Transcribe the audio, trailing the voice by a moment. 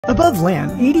Above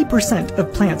land, 80%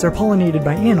 of plants are pollinated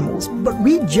by animals, but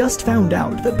we just found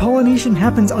out that pollination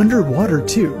happens underwater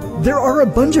too. There are a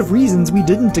bunch of reasons we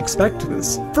didn't expect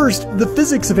this. First, the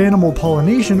physics of animal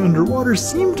pollination underwater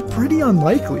seemed pretty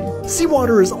unlikely.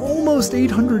 Seawater is almost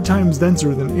 800 times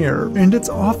denser than air, and it's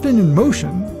often in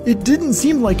motion. It didn't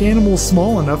seem like animals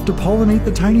small enough to pollinate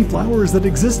the tiny flowers that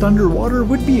exist underwater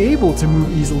would be able to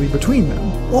move easily between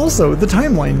them. Also, the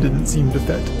timeline didn't seem to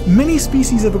fit. Many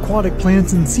species of aquatic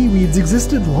plants and seaweeds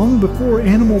existed long before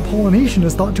animal pollination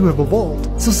is thought to have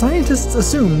evolved, so scientists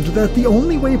assumed that the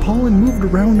only way pollen moved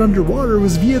around underwater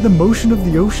was via the motion of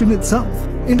the ocean itself.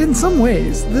 And in some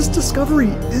ways, this discovery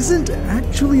isn't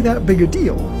actually that big a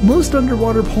deal. Most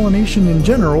underwater pollination in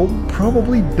general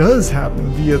probably does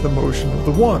happen via the motion of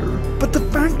the water. But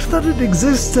the fact that it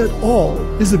exists at all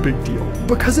is a big deal,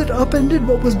 because it upended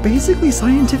what was basically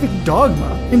scientific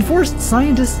dogma and forced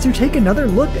scientists to take another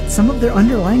look at some of their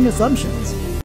underlying assumptions.